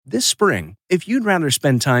This spring, if you'd rather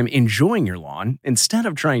spend time enjoying your lawn instead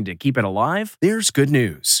of trying to keep it alive, there's good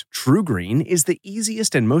news. TruGreen is the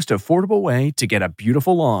easiest and most affordable way to get a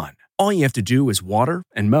beautiful lawn. All you have to do is water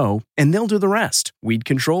and mow, and they'll do the rest. Weed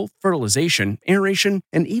control, fertilization, aeration,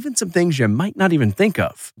 and even some things you might not even think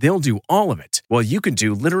of. They'll do all of it, while you can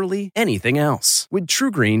do literally anything else. With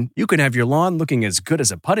TruGreen, you can have your lawn looking as good as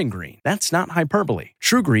a putting green. That's not hyperbole.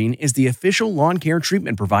 TruGreen is the official lawn care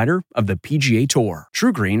treatment provider of the PGA Tour.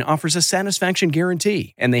 TruGreen offers a satisfaction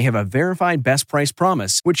guarantee, and they have a verified best price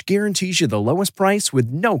promise, which guarantees you the lowest price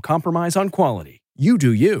with no compromise on quality. You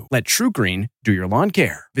do you. Let TruGreen do your lawn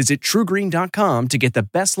care. Visit TruGreen.com to get the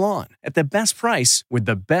best lawn at the best price with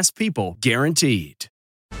the best people guaranteed.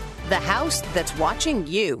 The house that's watching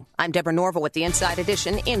you. I'm Deborah Norville with the Inside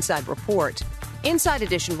Edition Inside Report. Inside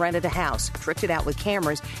Edition rented a house, tricked it out with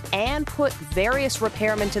cameras, and put various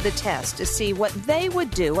repairmen to the test to see what they would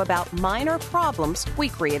do about minor problems we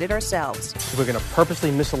created ourselves. We're going to purposely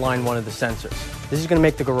misalign one of the sensors. This is going to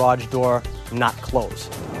make the garage door not close.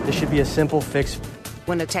 This should be a simple fix.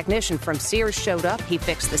 When a technician from Sears showed up, he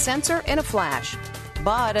fixed the sensor in a flash.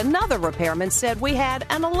 But another repairman said we had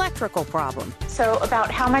an electrical problem. So about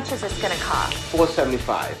how much is this going to cost?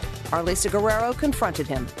 $475. Arlisa Guerrero confronted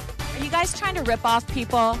him. Are you guys trying to rip off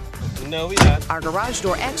people? No, we not. Our garage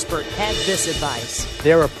door expert had this advice.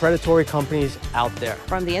 There are predatory companies out there.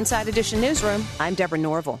 From the Inside Edition newsroom, I'm Deborah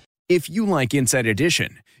Norville. If you like Inside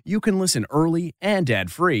Edition, you can listen early and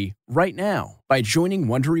ad-free right now by joining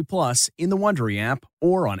Wondery Plus in the Wondery app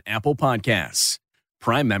or on Apple Podcasts.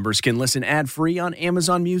 Prime members can listen ad-free on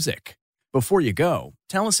Amazon Music. Before you go,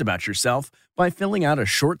 tell us about yourself by filling out a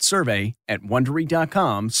short survey at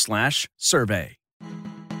Wondery.com/survey.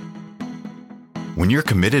 When you're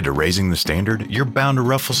committed to raising the standard, you're bound to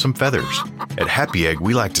ruffle some feathers. At Happy Egg,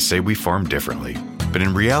 we like to say we farm differently. But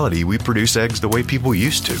in reality, we produce eggs the way people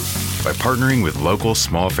used to, by partnering with local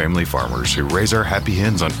small family farmers who raise our happy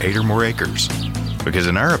hens on 8 or more acres. Because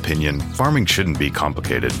in our opinion, farming shouldn't be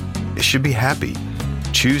complicated. It should be happy.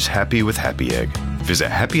 Choose happy with Happy Egg. Visit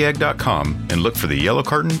happyegg.com and look for the yellow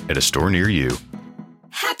carton at a store near you.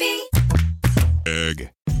 Happy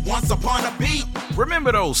Egg. Once upon a beat.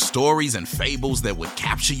 Remember those stories and fables that would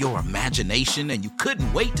capture your imagination and you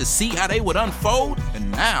couldn't wait to see how they would unfold? And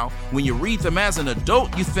now, when you read them as an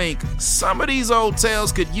adult, you think, some of these old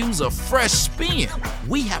tales could use a fresh spin.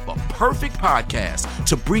 We have a perfect podcast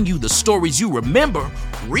to bring you the stories you remember,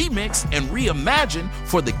 remix, and reimagine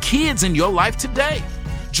for the kids in your life today.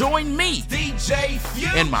 Join me, DJ Few,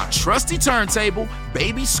 and my trusty turntable,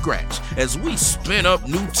 Baby Scratch, as we spin up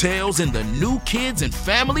new tales in the New Kids and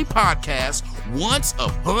Family podcast, Once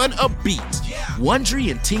Upon a Beat.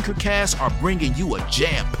 Wondery and Tinkercast are bringing you a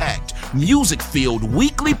jam-packed, music-filled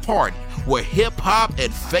weekly party where hip-hop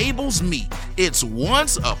and fables meet. It's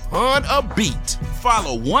Once Upon a Beat.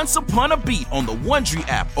 Follow Once Upon a Beat on the Wondery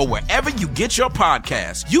app or wherever you get your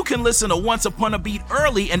podcasts. You can listen to Once Upon a Beat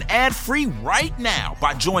early and ad-free right now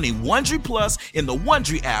by joining Wondery Plus in the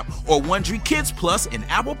Wondery app or Wondery Kids Plus in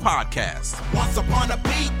Apple Podcasts. Once upon a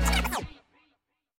beat.